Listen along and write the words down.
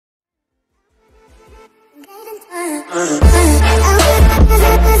Hi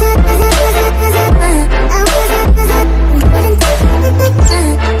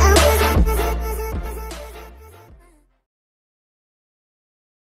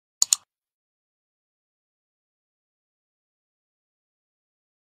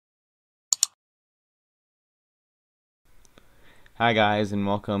guys, and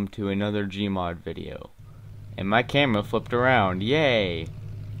welcome to another Gmod video. And my camera flipped around, yay!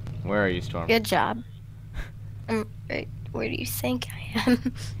 Where are you, Storm? Good job. Right, where do you think I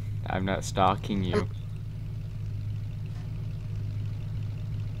am? I'm not stalking you.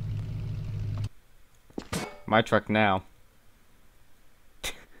 My truck now.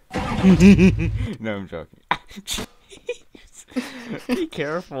 No, I'm joking. Be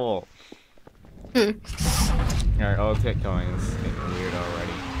careful. Alright, I'll get going. This is getting weird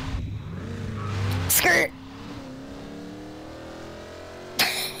already. Skirt!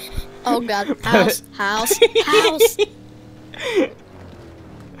 Oh god. House. House. House!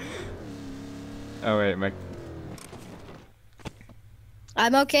 Oh wait,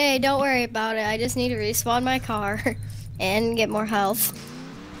 I'm okay, don't worry about it. I just need to respawn my car and get more health.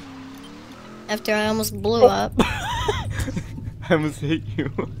 After I almost blew up. I almost hit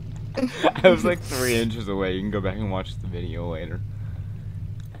you. I was like 3 inches away. You can go back and watch the video later.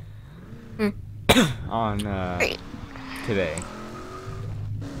 On, today.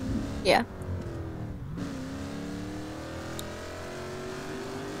 Yeah.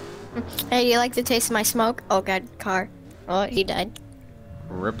 Hey, you like the taste of my smoke? Oh god, car. Oh, he died.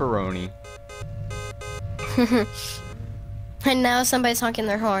 Ripperoni. And now somebody's honking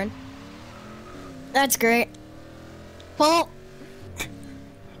their horn. That's great. Pull!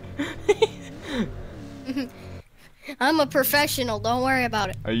 I'm a professional, don't worry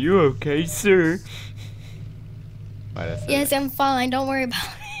about it. Are you okay, sir? Yes, I'm fine, don't worry about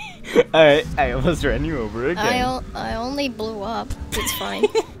it. I almost ran you over again. I only blew up. It's fine.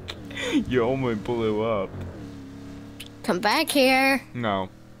 You almost blew up. Come back here. No.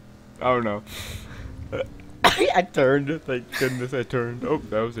 Oh no. I turned. Thank goodness I turned. Oh,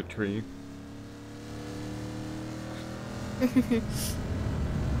 that was a tree.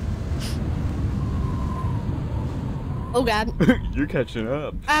 Oh god. You're catching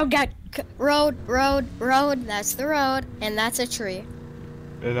up. Oh god. Road, road, road. That's the road. And that's a tree.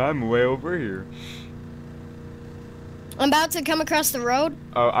 And I'm way over here. I'm about to come across the road.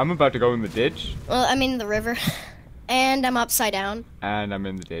 Oh, I'm about to go in the ditch. Well, I mean the river. And I'm upside down. And I'm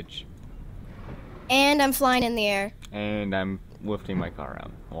in the ditch. And I'm flying in the air. And I'm lifting my car out.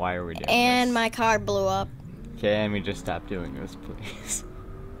 Why are we doing And this? my car blew up. Can we just stop doing this, please?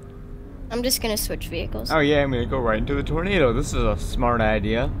 I'm just gonna switch vehicles. Oh yeah, I'm gonna go right into the tornado. This is a smart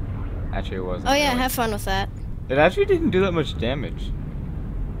idea. Actually, it wasn't. Oh yeah, really. have fun with that. It actually didn't do that much damage.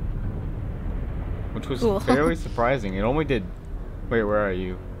 Which was Cool. fairly surprising. It only did... Wait, where are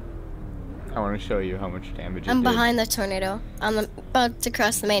you? I want to show you how much damage it did. I'm behind the tornado. I'm about to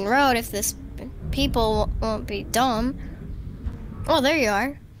cross the main road if this people won't be dumb. Oh, there you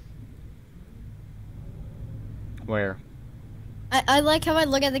are. Where? I like how I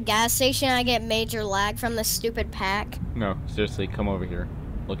look at the gas station and I get major lag from the stupid pack. No, seriously, come over here.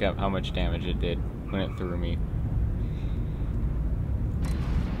 Look at how much damage it did when it threw me.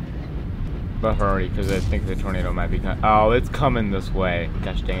 But hurry, because I think the tornado might be coming. Oh, it's coming this way.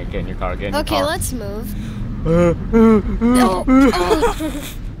 Gosh dang it, get in your car, get in your car. Okay, let's move. No.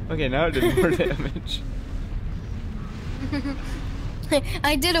 Okay, now it did more damage.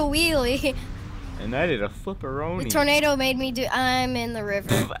 I did a wheelie. And I did a flipperoni. The tornado made me do. I'm in the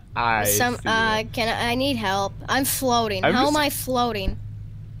river. I need help. I'm floating. How am I floating?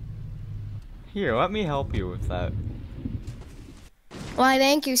 Here, let me help you with that. Why,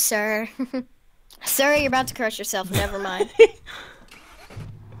 thank you, sir. Sir, you're about to crush yourself. Never mind.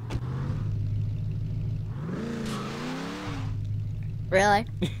 Really?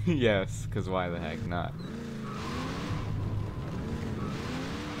 Yes, because why the heck not?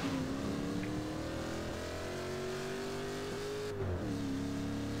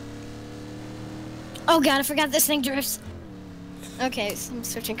 Oh god, I forgot this thing drifts. Okay, so I'm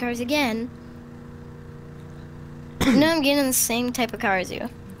switching cars again. Now I'm getting the same type of car as you.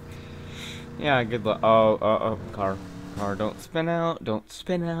 Yeah, good luck. Oh, car. Car, don't spin out. Don't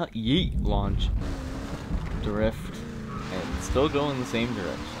spin out. Yeet. Launch. Drift. And still go in the same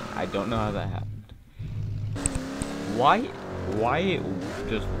direction. I don't know how that happened. Why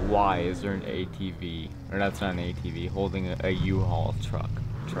just why is there an ATV, or that's not an ATV, holding a U-Haul truck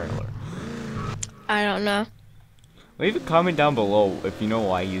trailer? I don't know. Leave a comment down below if you know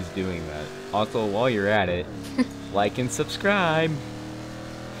why he's doing that. Also, while you're at it, like and subscribe.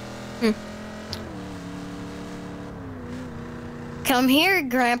 Come here,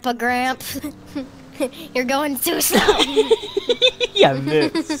 Grandpa Gramp. You're going too slow. Yeah,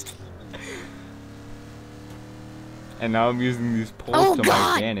 missed. And now I'm using these poles to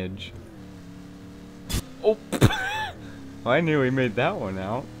my advantage. Oh. Well, I nearly made that one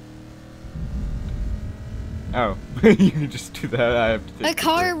out. Oh, you can just do that. I have to take A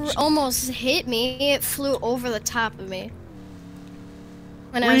car almost hit me. It flew over the top of me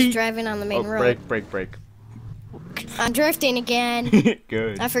when I was driving on the main road. Break. I'm drifting again.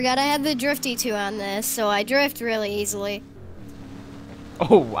 Good. I forgot I had the drifty 2 on this, so I drift really easily.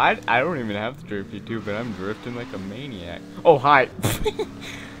 Oh, I don't even have the drifty 2, but I'm drifting like a maniac. Oh, hi.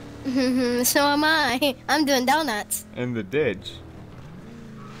 So am I. I'm doing donuts. In the ditch.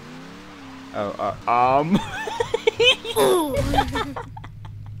 Oh,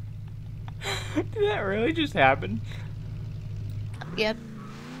 Did that really just happen? Yep.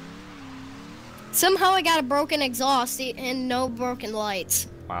 Somehow I got a broken exhaust and no broken lights.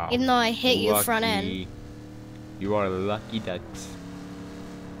 Wow. Even though I hit you front end. Lucky. You are lucky ducks.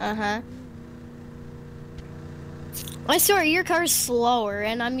 Uh-huh. I swear your car's slower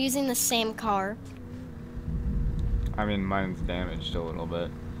and I'm using the same car. I mean, mine's damaged a little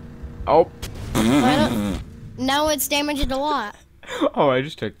bit. Oh. Now it's damaged a lot. Oh, I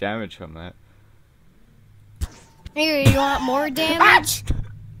just took damage from that. Here, you want more damage?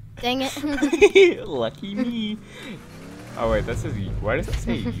 Dang it. Lucky me. Oh wait, that says, why does it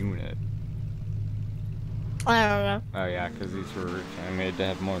say unit? I don't know. Oh yeah, because these were made to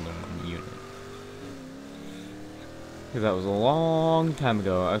have more than one unit. Because that was a long time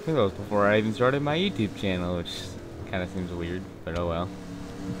ago. I think that was before I even started my YouTube channel, which kind of seems weird, but oh well.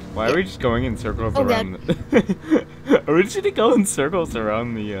 Why are we just going in circles around the... Are we just gonna go in circles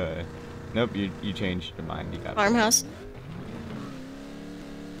around the, Nope, you changed your mind. You got farmhouse.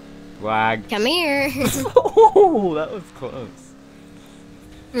 Lag. Come here. Oh, that was close.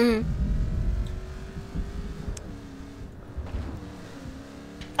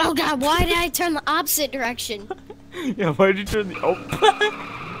 Oh god, why did I turn the opposite direction? Yeah, why did you turn the... Oh.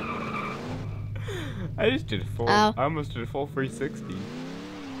 I just did a full... Oh. I almost did a full 360.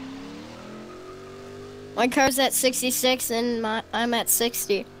 My car's at 66 and I'm at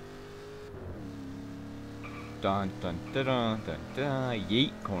 60. Dun dun dun dun dun dun.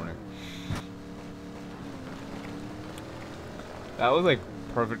 Yeet corner. That was like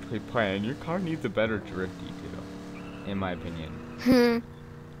perfectly planned. Your car needs a better drifty too, in my opinion.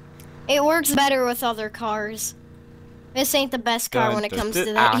 It works better with other cars. This ain't the best car when it comes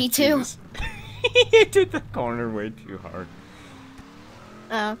to that E2. You did the corner way too hard.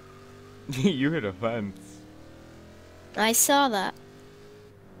 Oh. You hit a fence. I saw that.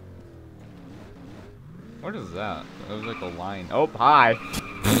 What is that? That was like a line. Oh, hi.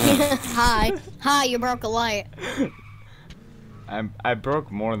 Hi. Hi, you broke a light. I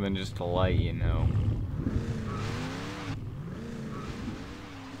broke more than just a light, you know.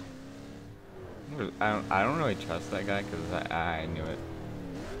 I don't really trust that guy because I knew it.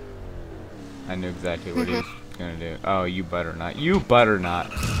 I knew exactly what he was gonna do. Oh, you better not. You better not.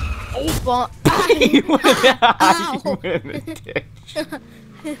 Oh, well, You went in the ditch.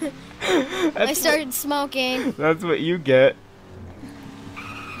 I started smoking. That's what you get.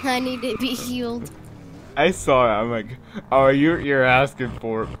 I need to be healed. I saw it. I'm like, oh, you're asking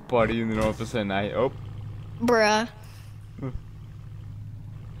for it, buddy, and then all of a sudden oh. Bruh.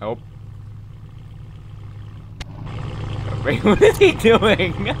 Help. Wait, what is he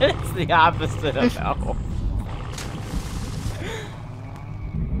doing? It's the opposite of help.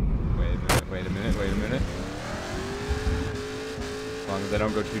 Wait a minute. As long as I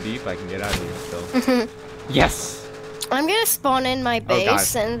don't go too deep, I can get out of here still. Yes! I'm gonna spawn in my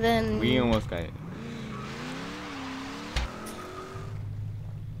base and then... We almost got it.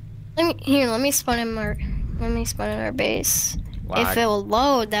 Let me spawn in our base. Lag. If it will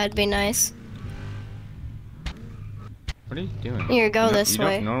load, that'd be nice. What are you doing? Here, go this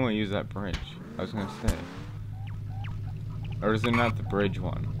way. You don't normally use that bridge. I was gonna say. Or is it not the bridge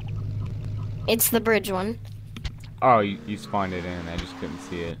one? It's the bridge one. Oh, you spawned it in. I just couldn't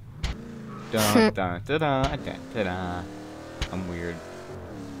see it. Dun, dun, da, da, da, da, da. I'm weird.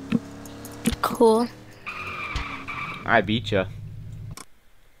 Cool. I beat ya.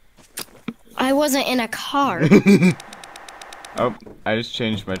 I wasn't in a car. Oh, I just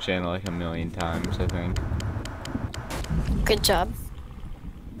changed my channel like a million times, I think. Good job.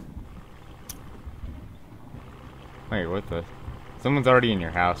 Wait, what the? Someone's already in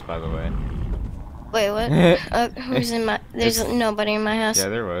your house, by the way. Wait, what? Who's in my... There's nobody in my house. Yeah,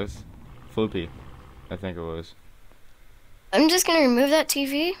 there was. Floopy. I think it was. I'm just gonna remove that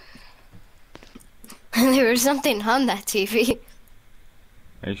TV. There was something on that TV.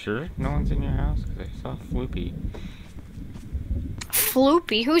 Are you sure no one's in your house? Because I saw Floopy.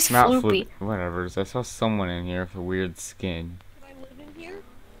 Floopy? Who's Not Floopy? Whatever. I saw someone in here with a weird skin. Can I live in here?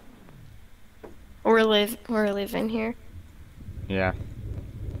 We're living here. Yeah.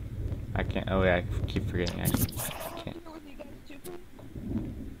 I can't. Oh yeah, I keep forgetting. I can't.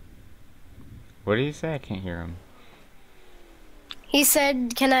 What did he say? I can't hear him. He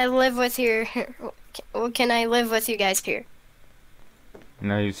said, "Can I live with your? Can I live with you guys here?"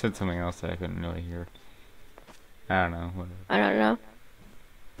 No, you said something else that I couldn't really hear. I don't know. Whatever. I don't know.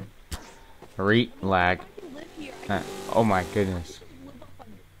 Lag. I can live here. Oh my goodness. I can live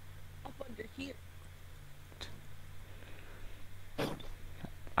up under here.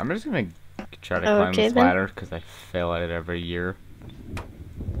 I'm just gonna try to climb Okay, this then. ladder because I fail at it every year.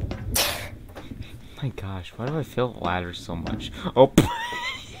 My gosh, why do I fail at ladders so much? Oh,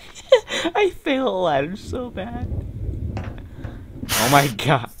 I fail at ladders so bad. Oh my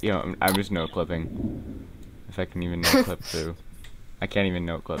god. Yo, I'm just no clipping. If I can even no clip through. I can't even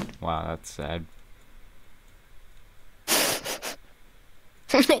no clip. Wow, that's sad.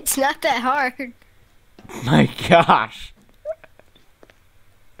 It's not that hard. My gosh.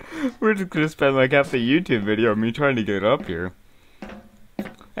 We're just gonna spend like half the YouTube video of me trying to get up here.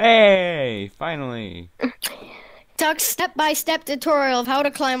 Hey, finally. Talk step-by-step tutorial of how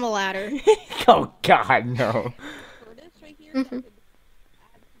to climb a ladder. Oh god, no. Right here.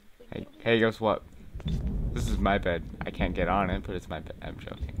 Hey, guess what? This is my bed. I can't get on it, but it's my bed. I'm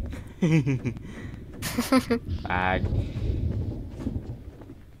joking. Lag.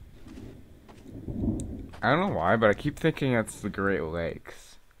 I don't know why, but I keep thinking that's the Great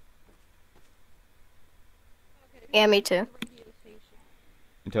Lakes. Yeah, me too.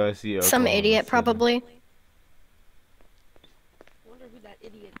 Until I see Some Oklahoma idiot, City. probably. I wonder who that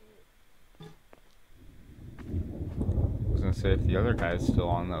idiot is. I was gonna say, if the other guy's still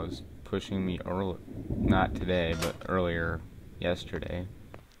on, that was pushing me early. Not today, but earlier yesterday.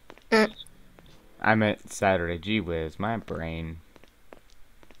 Mm. I meant Saturday. Gee whiz, my brain.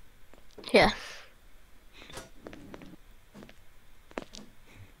 Yeah.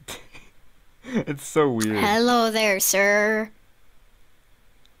 It's so weird. Hello there, sir.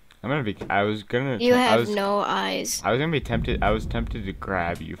 I'm gonna be. I was gonna. You I have was, no eyes. I was gonna be tempted. I was tempted to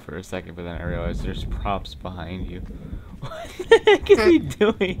grab you for a second, but then I realized there's props behind you. What the heck is he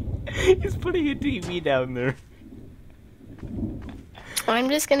doing? He's putting a TV down there. I'm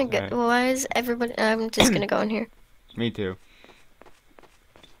just gonna go. Alright. Why is everybody? I'm just gonna go in here. Me too.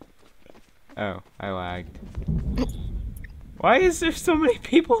 Oh, I lagged. Why is there so many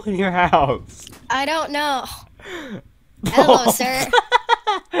people in your house? I don't know. Hello, Oh. sir.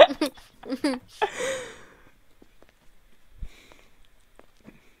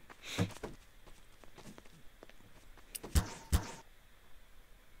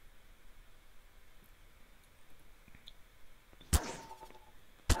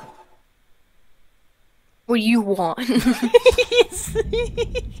 What do you want?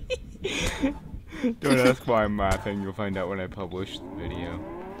 Don't ask why I'm laughing. You'll find out when I publish the video.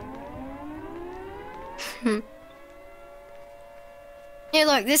 Hey,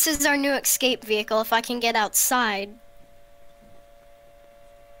 look, this is our new escape vehicle. If I can get outside,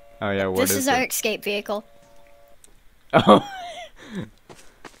 Oh yeah, what this is our it? escape vehicle. Oh.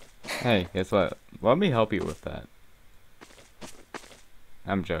 Hey, guess what? Let me help you with that.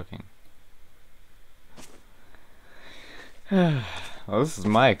 I'm joking. Well, this is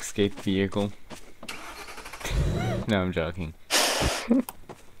my escape vehicle. No, I'm joking.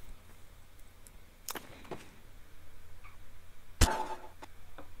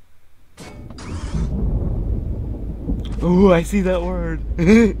 Ooh, I see that word.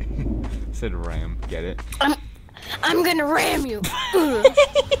 Said ram. Get it? I'm gonna ram you.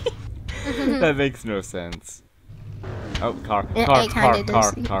 That makes no sense. Oh, car, It car, kinda car,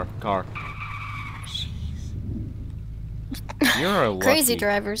 does. car. Jeez. You're a lucky. Crazy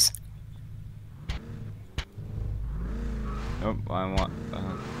drivers. Oh, I want.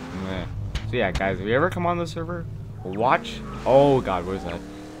 Meh. So yeah, guys, have you ever come on the server? Watch. Oh God, what is that?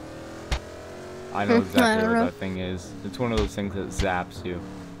 I know I exactly don't what know. that thing is. It's one of those things that zaps you,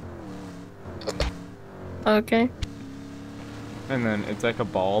 Okay. and then it's like a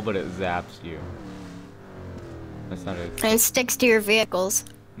ball, but it zaps you. That's not it. And sticks to your vehicles.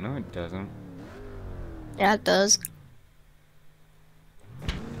 No, it doesn't. Yeah, it does.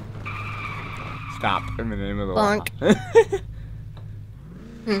 Stop in the name of the Bonk. law.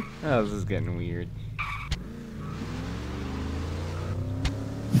 Oh, this is getting weird.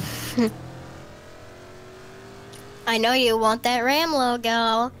 I know you want that Ram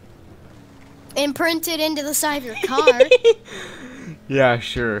logo imprinted into the side of your car. Yeah,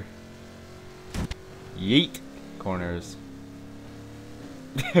 sure. Yeet. Corners.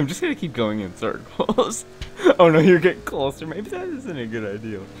 I'm just gonna keep going in circles. Oh no, you're getting closer. Maybe that isn't a good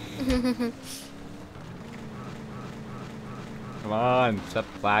idea. Come on, stop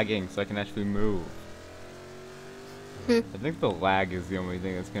lagging so I can actually move. I think the lag is the only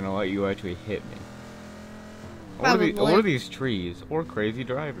thing that's gonna let you actually hit me. Or these trees, or crazy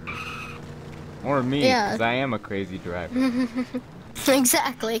drivers. Or me, because I am a crazy driver.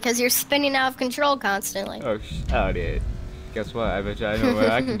 Exactly, because you're spinning out of control constantly. Oh, shut it. Guess what? I bet you I know what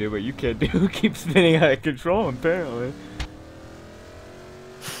I can do, but you can't do. Keep spinning out of control, apparently.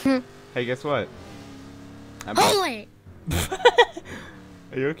 Hey, guess what? Holy!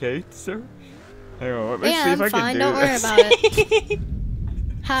 Are you okay, sir? Hang on, let me see Yeah, if I'm I can fine. do Don't worry this. about it.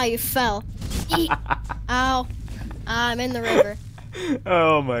 How you fell? Eat. Ow! I'm in the river.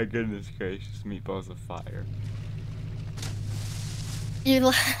 Oh my goodness gracious, meatballs of fire. You're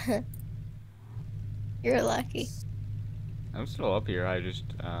lucky. I'm still up here. I just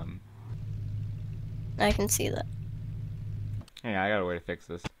I can see that. Hey, I got a way to fix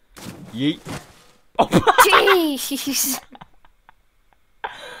this. Yeet. Oh. Jeez.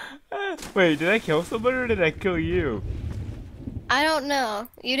 Wait, did I kill somebody or did I kill you? I don't know.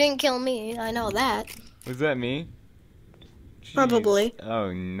 You didn't kill me. I know that. Was that me? Jeez. Probably.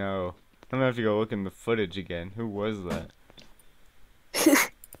 Oh no. I'm gonna have to go look in the footage again. Who was that?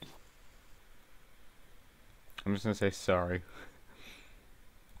 I'm just gonna say sorry.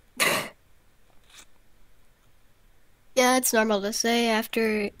 Yeah, it's normal to say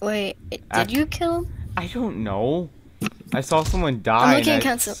after. Wait, did you kill him? I don't know. I saw someone die and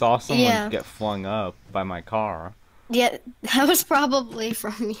I saw someone get flung up by my car. Yeah, that was probably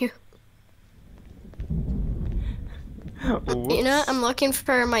from you. You know, I'm looking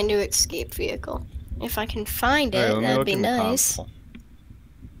for my new escape vehicle. If I can find it, that'd be nice.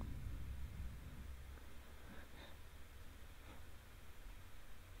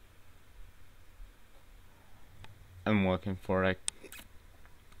 I'm looking for it.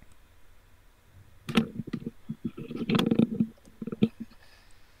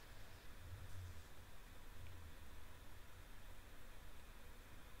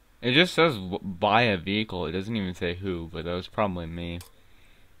 It just says buy a vehicle. It doesn't even say who, but that was probably me.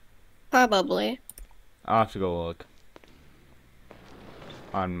 Probably. I'll have to go look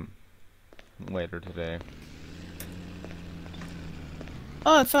on later today.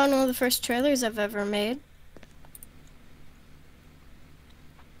 Oh, I found one of the first trailers I've ever made.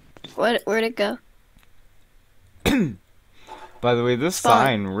 Where'd it go? By the way, this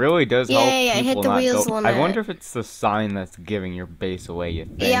sign really does help people hit the not wheels go. limit. I wonder if it's the sign that's giving your base away, you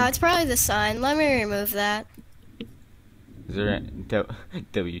think? Yeah, it's probably the sign. Let me remove that. Is there a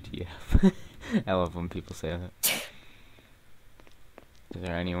WTF? I love when people say that. Is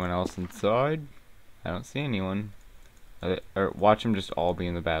there anyone else inside? I don't see anyone. Or watch them just all be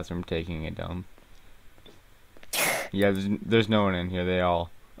in the bathroom taking a dump. Yeah, there's no one in here. They all...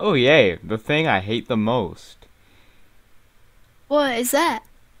 Oh, yay! The thing I hate the most. What is that?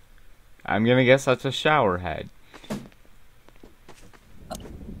 I'm gonna guess that's a shower head.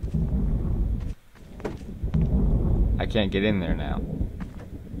 I can't get in there now.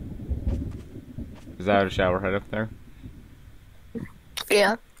 Is that a shower head up there?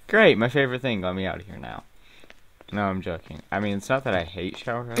 Yeah. Great, my favorite thing got me out of here now. No, I'm joking. I mean, it's not that I hate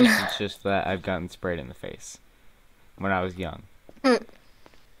shower heads, it's just that I've gotten sprayed in the face when I was young.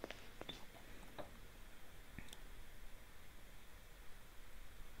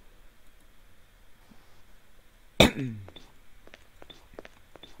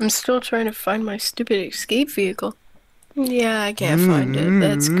 I'm still trying to find my stupid escape vehicle. Yeah, I can't find it.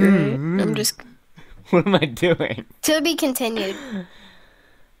 That's great. I'm just... What am I doing? To be continued.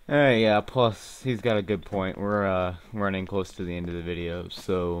 Yeah, plus, he's got a good point. We're running close to the end of the video,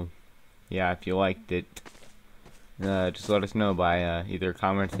 so... Yeah, if you liked it, just let us know by either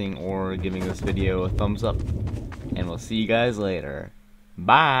commenting or giving this video a thumbs up. And we'll see you guys later.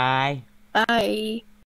 Bye! Bye!